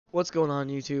What's going on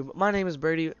YouTube? My name is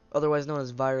Brady, otherwise known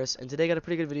as Virus, and today I got a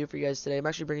pretty good video for you guys today. I'm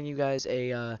actually bringing you guys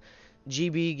a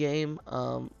GB game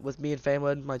with me and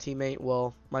Famwood, my teammate.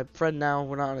 Well, my friend now.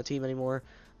 We're not on a team anymore,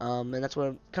 and that's what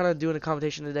I'm kind of doing a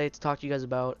commentation today to talk to you guys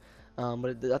about.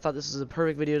 I thought this is a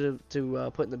perfect video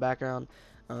to put in the background.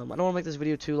 I don't want to make this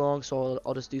video too long, so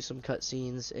I'll just do some cut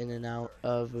scenes in and out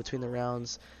of between the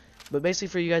rounds. But basically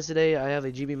for you guys today, I have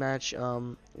a GB match.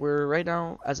 We're right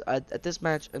now, at this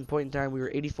match and point in time, we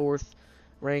were 84th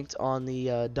ranked on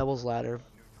the doubles ladder.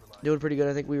 Doing pretty good.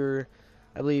 I think we were,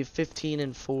 I believe,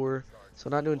 15-4, so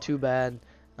not doing too bad.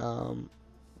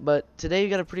 But today we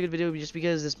got a pretty good video just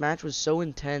because this match was so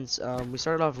intense. We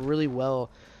started off really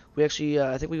well. We actually,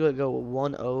 I think we would go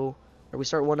 1-0, or we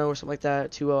start 1-0 or something like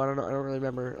that, 2-0. I don't really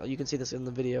remember. You can see this in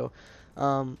the video.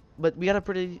 But we got a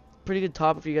pretty good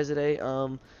topic for you guys today.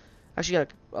 Actually got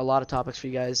a lot of topics for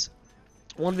you guys.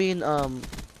 One being,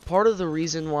 part of the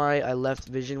reason why I left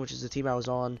Vision, which is the team I was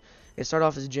on, it started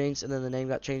off as Jinx, and then the name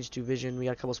got changed to Vision. We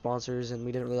got a couple sponsors, and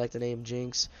we didn't really like the name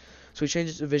Jinx, so we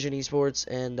changed it to Vision Esports.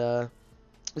 And the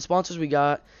sponsors we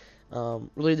got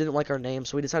really didn't like our name,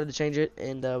 so we decided to change it.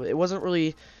 And it wasn't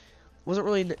really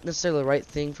necessarily the right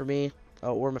thing for me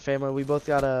or my family. We both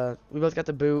got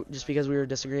the boot just because we were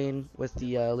disagreeing with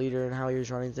the leader and how he was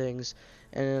running things,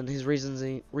 and his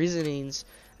reasonings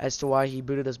as to why he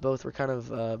booted us both were kind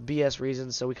of BS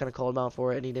reasons. So we kind of called him out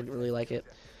for it, and he didn't really like it.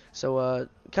 So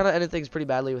kind of ended things pretty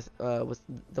badly with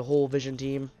the whole Vision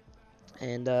team,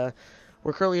 and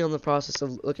we're currently in the process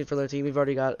of looking for their team. We've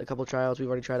already got a couple tryouts. We've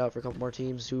already tried out for a couple more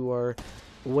teams who are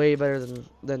way better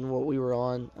than what we were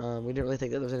on. We didn't really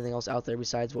think that there was anything else out there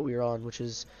besides what we were on, which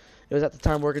is, it was at the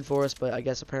time working for us, but I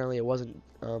guess apparently it wasn't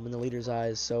in the leader's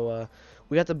eyes. So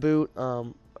we got the boot.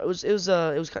 It was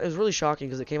really shocking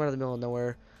because it came out of the middle of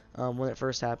nowhere when it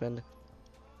first happened,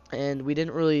 and we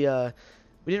didn't really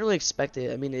expect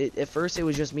it. I mean, at first it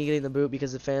was just me getting the boot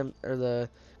because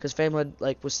because Fam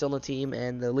was still in the team,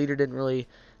 and the leader didn't really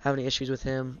have any issues with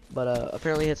him, but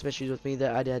apparently he had some issues with me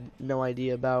that I had no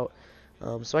idea about.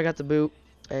 So I got the boot,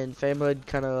 and Fam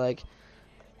kind of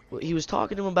he was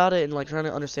talking to him about it and trying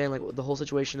to understand the whole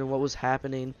situation and what was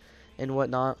happening and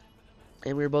whatnot,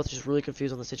 and we were both just really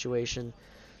confused on the situation.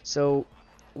 So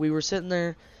we were sitting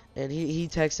there, and he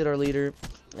texted our leader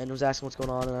and was asking what's going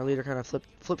on, and our leader kind of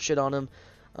flipped shit on him.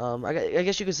 I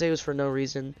guess you could say it was for no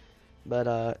reason,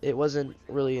 but it wasn't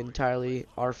really entirely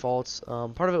our fault.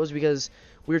 Part of it was because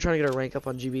we were trying to get our rank up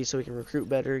on GB so we can recruit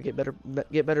better, get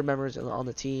better members on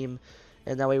the team,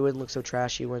 and that way we wouldn't look so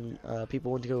trashy when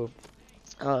people went to go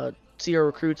see our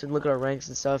recruits and look at our ranks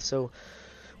and stuff. So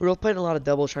we were playing a lot of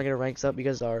doubles trying to get our ranks up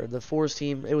because the fours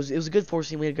team, it was a good fours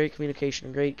team. We had great communication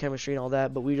and great chemistry and all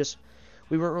that, but we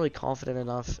weren't really confident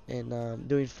enough in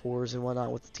doing fours and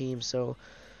whatnot with the team. So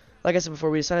like I said before,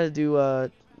 we decided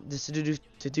to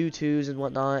do twos and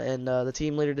whatnot, and the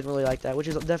team leader didn't really like that, which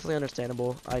is definitely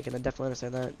understandable. I can definitely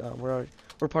understand that.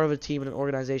 We're part of a team and an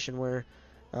organization where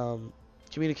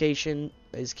communication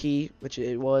is key, which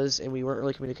it was, and we weren't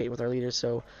really communicating with our leaders,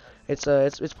 so it's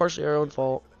partially our own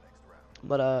fault.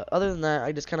 But other than that,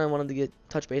 I just kind of wanted to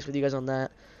touch base with you guys on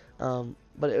that.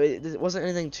 But it wasn't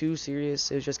anything too serious.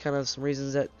 It was just kind of some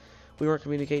reasons that we weren't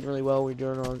communicating really well. We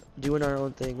were doing our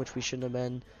own thing, which we shouldn't have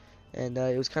been. And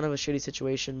it was kind of a shitty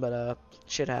situation, but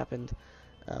shit happened.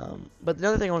 But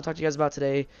another thing I want to talk to you guys about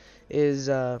today is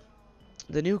the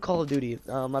new Call of Duty.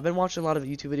 I've been watching a lot of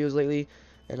YouTube videos lately,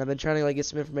 and I've been trying to get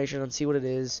some information and see what it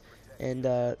is. And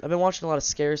I've been watching a lot of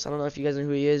Scarce. I don't know if you guys know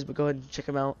who he is, but go ahead and check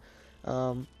him out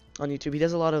on YouTube. He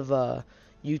does a lot of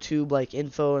YouTube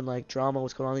info and drama,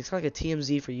 what's going on. He's kind of like a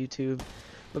TMZ for YouTube.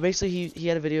 But basically, he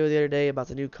had a video the other day about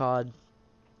the new COD,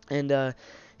 and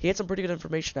he had some pretty good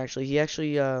information actually. He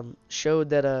actually showed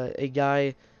that a guy,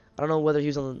 I don't know whether he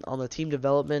was on the team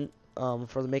development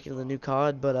for the making of the new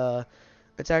COD, but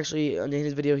it's actually in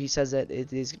his video he says that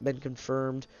it has been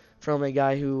confirmed from a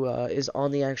guy who is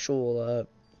on the actual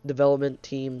development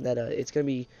team that it's gonna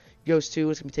be Ghost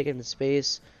 2. It's gonna be taken into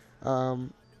space,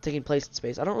 taking place in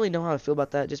space. I don't really know how I feel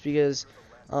about that, just because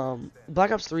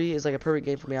Black Ops 3 is a perfect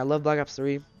game for me. I love Black Ops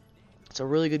 3. It's a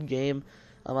really good game.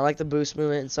 I like the boost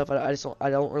movement and stuff. I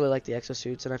don't really like the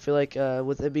exosuits, and I feel like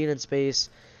with it being in space,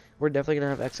 we're definitely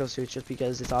gonna have exosuits just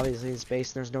because it's obviously in space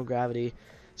and there's no gravity.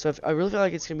 So I really feel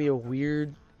like it's gonna be a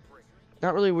weird,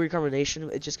 not really a weird combination.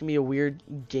 It's just gonna be a weird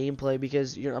gameplay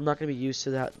because I'm not gonna be used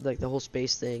to that, the whole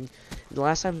space thing. The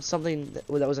last time something that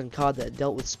was in COD that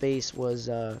dealt with space was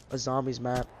a zombies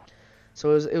map,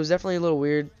 so it was definitely a little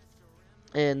weird.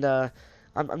 And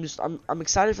I'm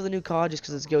excited for the new COD just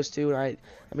because it's Ghost 2, and I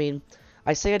mean,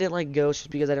 I say I didn't like Ghost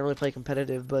just because I didn't really play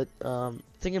competitive, but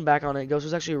thinking back on it, Ghost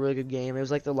was actually a really good game. It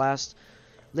was like the last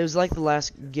it was like the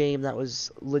last game that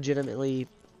was legitimately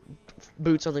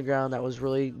boots on the ground, that was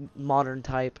really modern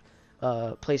type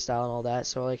play style and all that.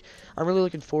 So like I'm really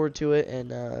looking forward to it,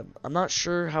 and I'm not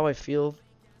sure how I feel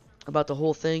about the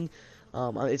whole thing.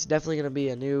 It's definitely going to be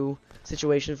a new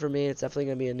situation for me. It's definitely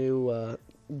going to be a new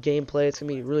gameplay. It's going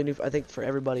to be really new, I think, for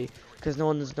everybody, because no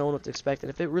one's known what to expect. And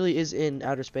if it really is in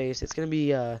outer space, it's going to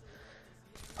be I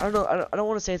don't know. I don't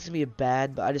want to say it's going to be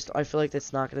bad, but I feel like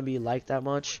it's not going to be like that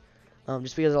much.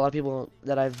 Just because a lot of people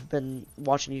that I've been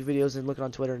watching these videos and looking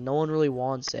on Twitter, no one really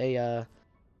wants a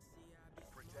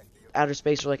outer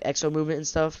space or like exo movement and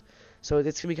stuff. So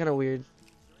it's going to be kind of weird.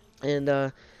 And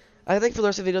I think for the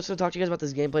rest of the video, I'm just going to talk to you guys about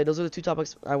this gameplay. Those are the two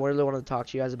topics I really wanted to talk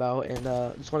to you guys about, and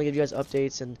just want to give you guys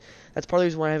updates, and that's part of the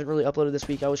reason why I haven't really uploaded this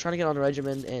week. I was trying to get on the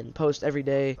regimen and post every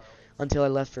day until I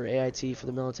left for AIT for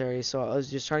the military, so I was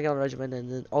just trying to get on the regimen,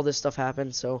 and then all this stuff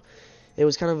happened, so it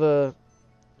was kind of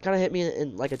hit me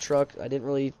in like a truck. I didn't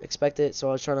really expect it, so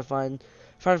I was trying to find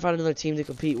another team to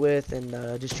compete with, and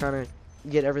just trying to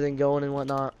get everything going and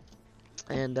whatnot,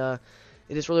 and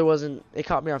it just really wasn't, it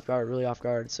caught me off guard, really off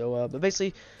guard. So but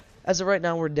basically, as of right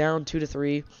now, we're down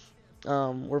 2-3.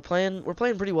 We're playing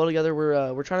pretty well together.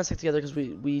 We're trying to stick together, because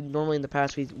we normally in the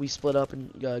past we split up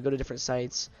and go to different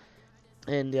sites.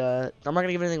 And I'm not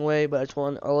gonna give anything away, but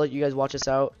I'll let you guys watch this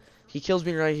out. He kills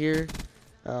me right here.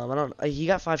 He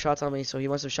got 5 shots on me, so he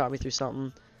must have shot me through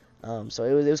something. So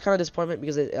it was kind of disappointment,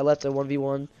 because I left a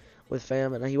 1v1 with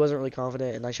fam, and he wasn't really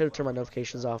confident, and I should have turned my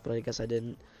notifications off, but I guess I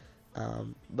didn't.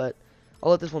 But I'll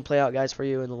let this one play out, guys, for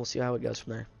you, and then we'll see how it goes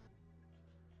from there.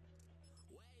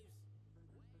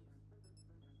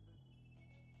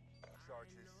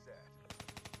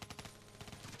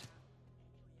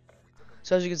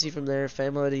 So as you can see from there,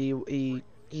 Family,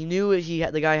 he knew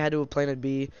the guy had to have planted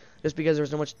B, just because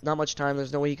there was not much time.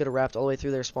 There's no way he could have wrapped all the way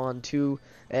through their spawn to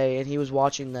A, and he was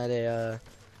watching that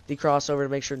the crossover to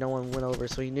make sure no one went over.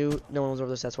 So he knew no one was over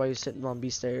this. That's why he was sitting on B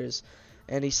stairs,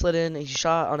 and he slid in. He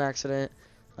shot on accident,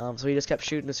 so he just kept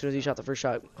shooting as soon as he shot the first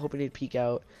shot, hoping he'd peek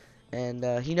out. And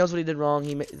he knows what he did wrong.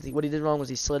 What he did wrong was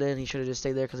he slid in. He should have just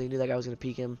stayed there, because he knew that guy was gonna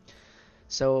peek him.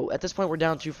 So at this point, we're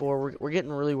down 2-4. We're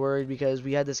getting really worried, because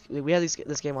we had this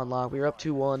game on lock. We were up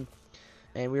 2-1,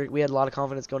 and we had a lot of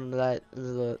confidence going into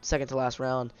the second to last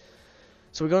round.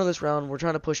 So we go into this round. We're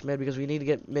trying to push mid, because we need to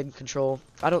get mid control.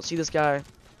 I don't see this guy,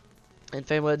 and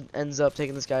Famwood ends up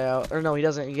taking this guy out. Or no, he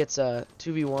doesn't. He gets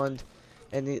 2v1'd,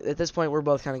 and at this point, we're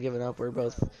both kind of giving up. We're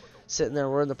both sitting there.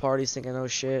 We're in the parties thinking, oh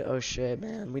shit,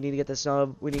 man, we need to get this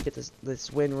sub. We need to get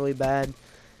this win really bad.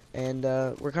 And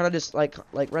we're kind of just like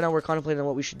right now we're contemplating on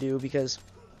what we should do, because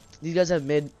these guys have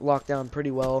mid locked down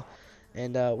pretty well,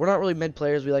 and we're not really mid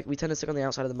players. We tend to stick on the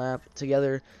outside of the map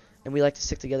together, and we like to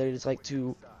stick together.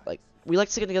 We like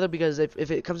sticking together, because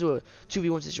if it comes to a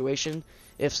 2v1 situation,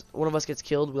 if one of us gets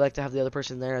killed, we like to have the other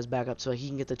person there as backup, so he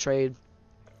can get the trade.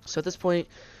 So at this point,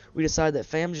 we decide that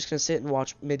Fam's just gonna sit and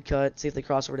watch mid cut, see if they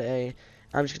cross over to A.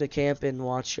 I'm just gonna camp and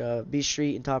watch B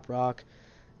Street and Top Rock.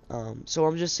 So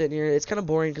I'm just sitting here. It's kind of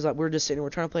boring, because we're just sitting here. We're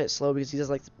trying to play it slow, because these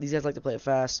guys like to play it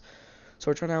fast.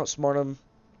 So we're trying to outsmart them,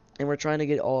 and we're trying to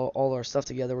get all our stuff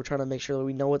together. We're trying to make sure that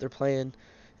we know what they're playing,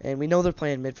 and we know they're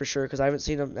playing mid for sure, because I haven't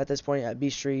seen them at this point at B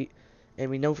Street, and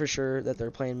we know for sure that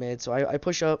they're playing mid. So I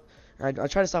push up, and I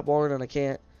try to stop walling, and I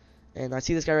can't. And I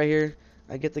see this guy right here.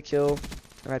 I get the kill,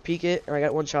 and I peek it, and I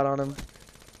got 1 shot on him,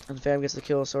 and Fam gets the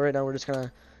kill. So right now we're just kind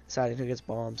of deciding who gets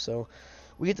bombed. So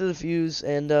we get to the fuse,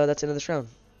 and that's the end of this round.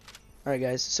 Alright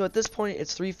guys, so at this point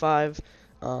it's 3-5.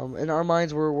 In our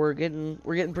minds we're getting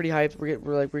pretty hyped.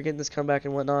 We're getting this comeback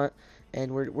and whatnot,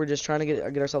 and we're just trying to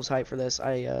get ourselves hyped for this.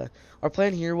 Our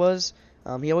plan here was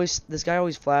this guy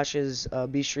always flashes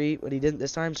B Street, but he didn't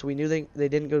this time, so we knew they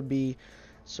didn't go to B.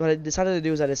 So what I decided to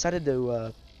do is I decided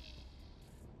to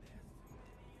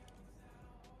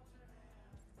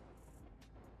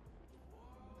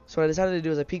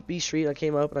I peeked B Street, I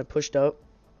came up and I pushed up,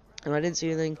 and I didn't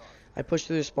see anything. I pushed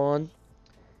through their spawn,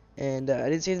 and I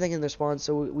didn't see anything in their spawn,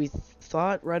 so we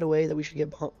thought right away that we should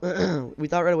get we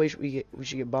thought right away we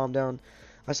should get bombed down.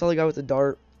 I saw the guy with the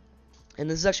dart, and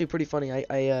this is actually pretty funny.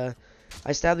 I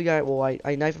stabbed the guy. Well,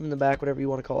 I knifed him in the back, whatever you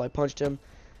want to call it. I punched him,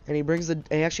 and he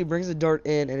actually brings the dart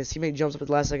in, and his teammate jumps up at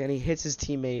the last second, and he hits his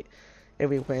teammate, and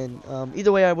we win.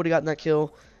 Either way, I would have gotten that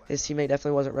kill. His teammate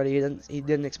definitely wasn't ready. He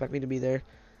didn't expect me to be there,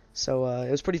 so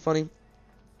it was pretty funny.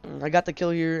 I got the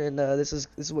kill here, and this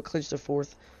is what clinched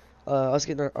us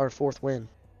getting our 4th win.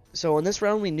 So in this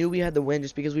round, we knew we had the win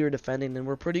just because we were defending, and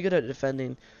we're pretty good at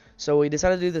defending. So we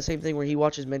decided to do the same thing where he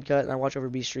watches mid cut and I watch over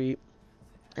B Street.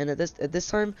 And at this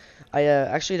time, I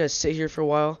actually had to sit here for a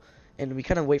while, and we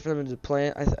kind of wait for them to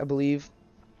plant, I believe.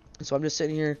 So I'm just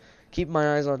sitting here, keep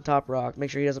my eyes on top rock, make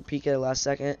sure he doesn't peek at the last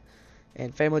second,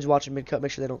 and family's watching mid cut,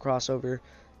 make sure they don't cross over.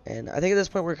 And I think at this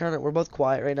point we're both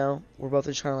quiet right now. We're both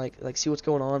just trying to like see what's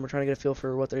going on. We're trying to get a feel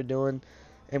for what they're doing,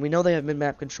 and we know they have mid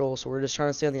map control, so we're just trying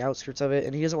to stay on the outskirts of it.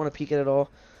 And he doesn't want to peek it at all,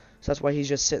 so that's why he's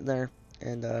just sitting there.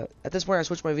 And at this point, I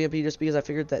switched my VMP just because I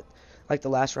figured that like the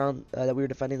last round that we were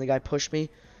defending, the guy pushed me.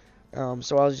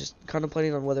 So I was just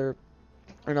contemplating on whether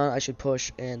or not I should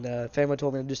push, and family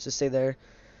told me just to stay there.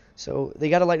 So they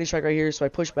got a lightning strike right here, so I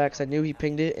pushed back because I knew he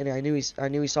pinged it, and I knew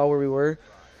he saw where we were.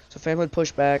 So family would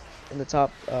push back in the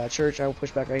top church. I would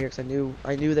push back right here because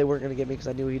I knew they weren't going to get me because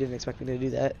I knew he didn't expect me to do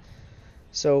that.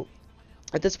 So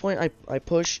at this point, I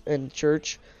push in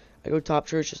church. I go top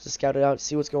church just to scout it out,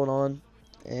 see what's going on,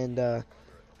 and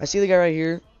I see the guy right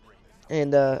here,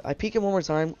 and I peek him one more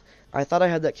time. I thought I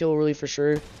had that kill really for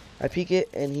sure. I peek it,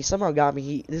 and he somehow got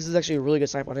me. This is actually a really good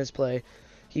snipe on his play.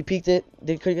 He peeked it,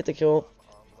 couldn't get the kill.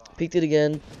 Peeked it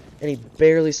again, and he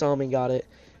barely saw me and got it.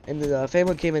 And the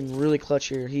family came in really clutch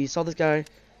here. He saw this guy.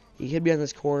 He hid behind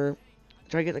this corner.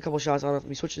 Tried getting a couple shots on him.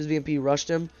 He switched his VMP, rushed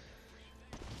him.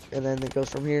 And then it goes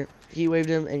from here. He waved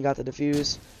him and got the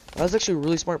defuse. That was actually a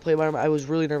really smart play by him. I was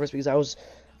really nervous because I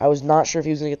was not sure if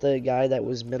he was going to get the guy that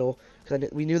was middle.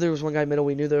 Because we knew there was one guy middle.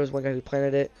 We knew there was one guy who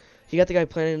planted it. He got the guy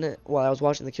planting it while I was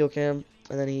watching the kill cam.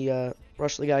 And then he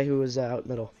rushed the guy who was out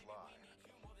middle.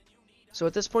 So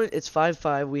at this point, it's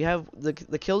 5-5. We have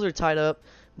the kills are tied up,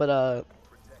 but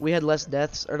we had less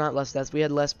deaths, or not less deaths. We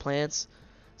had less plants,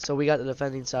 so we got the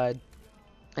defending side,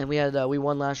 and we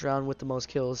won last round with the most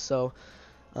kills. So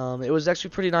it was actually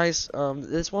pretty nice.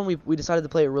 This one we decided to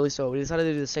play it really slow. We decided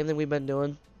to do the same thing we've been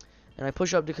doing, and I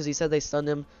pushed up because he said they stunned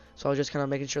him, so I was just kind of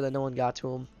making sure that no one got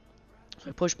to him.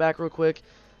 So I pushed back real quick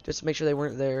just to make sure they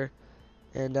weren't there,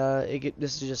 and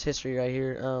this is just history right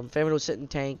here. Famine was sitting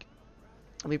tank.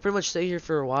 We pretty much stay here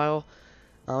for a while.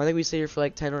 I think we stay here for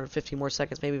like 10 or 15 more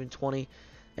seconds, maybe even 20.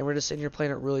 And we're just sitting here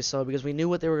playing it really slow because we knew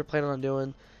what they were planning on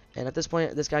doing. And at this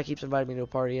point, this guy keeps inviting me to a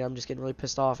party, and I'm just getting really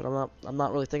pissed off. And I'm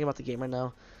not really thinking about the game right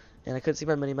now. And I couldn't see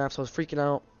my mini map, so I was freaking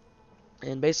out.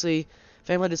 And basically,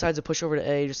 family decides to push over to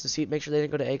A just to make sure they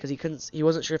didn't go to A because he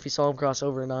wasn't sure if he saw him cross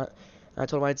over or not. And I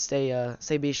told him I'd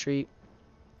stay B Street.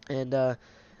 And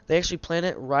they actually plan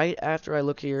it right after I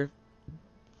look here.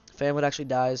 Family actually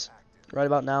dies right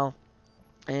about now,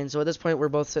 and so at this point we're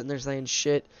both sitting there saying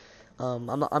shit. I'm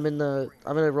in the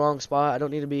wrong spot. I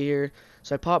don't need to be here.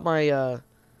 So I pop my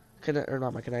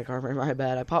not my kinetic armor. My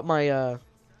bad. I pop my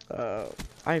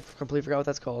I completely forgot what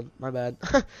that's called. My bad.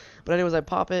 But anyways, I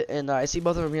pop it and I see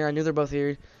both of them here. I knew they're both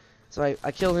here, so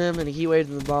I kill him and he waved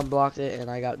and the bomb blocked it and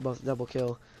I got both double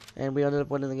kill, and we ended up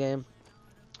winning the game.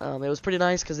 It was pretty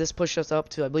nice because this pushed us up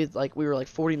to, I believe, like we were like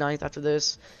 49th after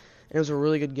this. It was a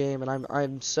really good game, and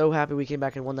I'm so happy we came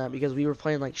back and won that because we were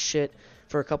playing like shit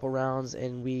for a couple rounds,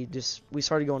 and we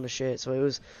started going to shit. So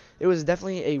it was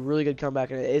definitely a really good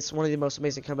comeback, and it's one of the most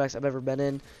amazing comebacks I've ever been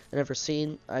in and ever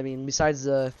seen. I mean, besides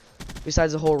the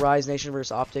whole Rise Nation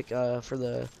versus Optic for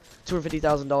the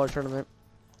 $250,000 tournament,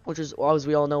 which is, as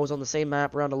we all know, was on the same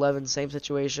map, round 11, same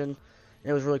situation,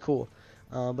 and it was really cool.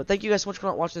 But thank you guys so much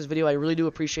for watching this video. I really do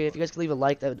appreciate it. If you guys could leave a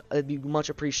like, that'd be much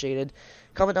appreciated.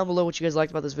 Comment down below what you guys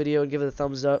liked about this video and give it a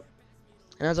thumbs up.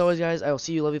 And as always, guys, I will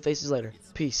see you lovely faces later.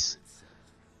 Peace.